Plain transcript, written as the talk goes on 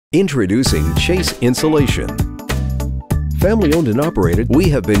Introducing Chase Insulation. Family owned and operated, we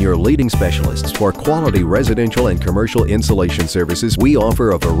have been your leading specialists for quality residential and commercial insulation services. We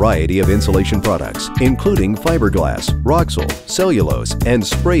offer a variety of insulation products, including fiberglass, Roxol, cellulose, and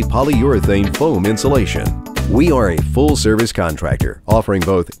spray polyurethane foam insulation. We are a full-service contractor, offering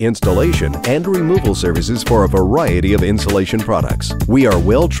both installation and removal services for a variety of insulation products. We are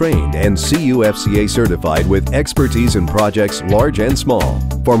well-trained and CUFCA certified with expertise in projects large and small.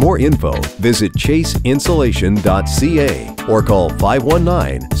 For more info, visit chaseinsulation.ca or call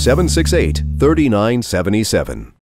 519-768-3977.